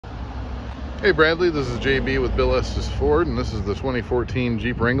Hey Bradley, this is JB with Bill Estes Ford, and this is the 2014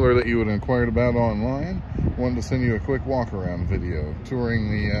 Jeep Wrangler that you had inquired about online. Wanted to send you a quick walk-around video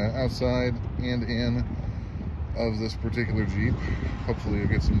touring the outside and in of this particular Jeep. Hopefully you'll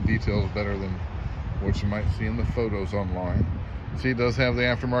get some details better than what you might see in the photos online. See, it does have the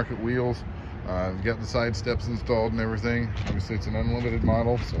aftermarket wheels. Got the side steps installed and everything. Obviously it's an unlimited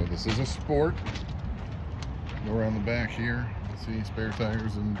model, so this is a sport. Go around the back here. See, spare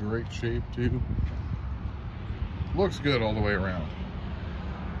tires in great shape too. Looks good all the way around.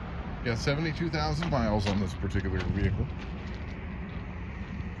 Got 72,000 miles on this particular vehicle.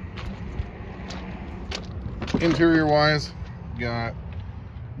 Interior wise, got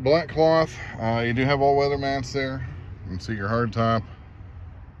black cloth. You do have all weather mats there. You can see your hard top.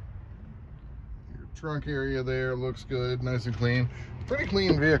 Your trunk area there looks good, nice and clean. Pretty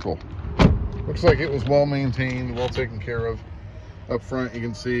clean vehicle. Looks like it was well maintained, well taken care of. Up front, you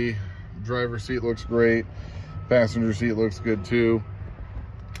can see driver's seat looks great. Passenger seat looks good too.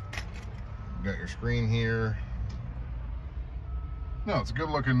 Got your screen here. No, it's a good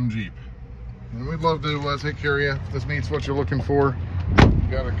looking Jeep. And we'd love to take care of you if this meets what you're looking for.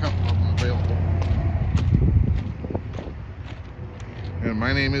 Got a couple of them available. And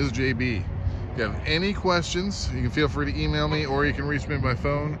my name is JB. If you have any questions, you can feel free to email me, or you can reach me by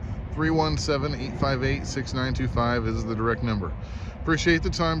phone. 317-858-6925 is the direct number. Appreciate the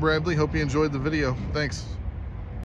time, Bradley. Hope you enjoyed the video. Thanks.